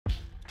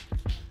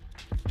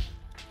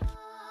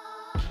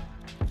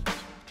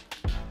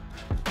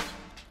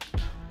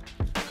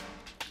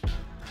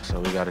So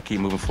we got to keep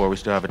moving forward. We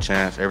still have a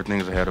chance.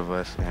 Everything's ahead of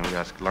us, and we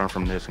got to learn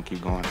from this and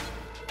keep going.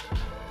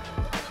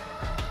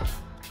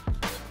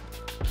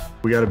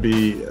 We got to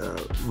be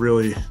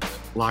really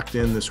locked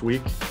in this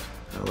week.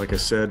 Like I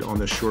said, on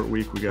this short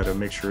week, we got to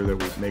make sure that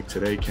we make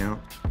today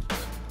count.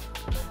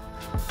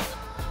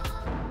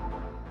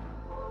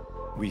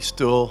 We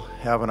still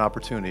have an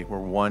opportunity. We're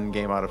one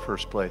game out of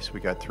first place. We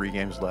got 3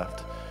 games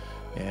left,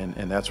 and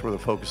that's where the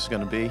focus is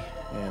going to be.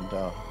 And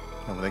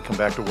when they come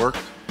back to work,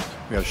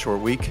 we got a short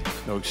week,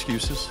 no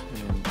excuses,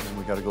 and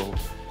we got to go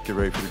get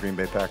ready for the Green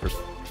Bay Packers.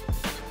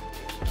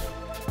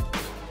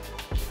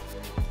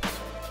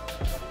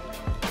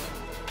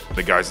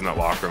 The guys in that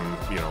locker room,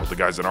 you know, the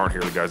guys that aren't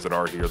here, the guys that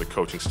are here, the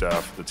coaching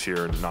staff that's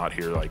here and not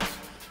here, like,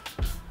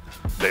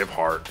 they have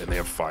heart and they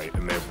have fight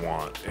and they have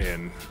want.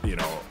 And, you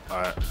know,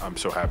 I'm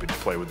so happy to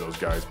play with those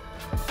guys.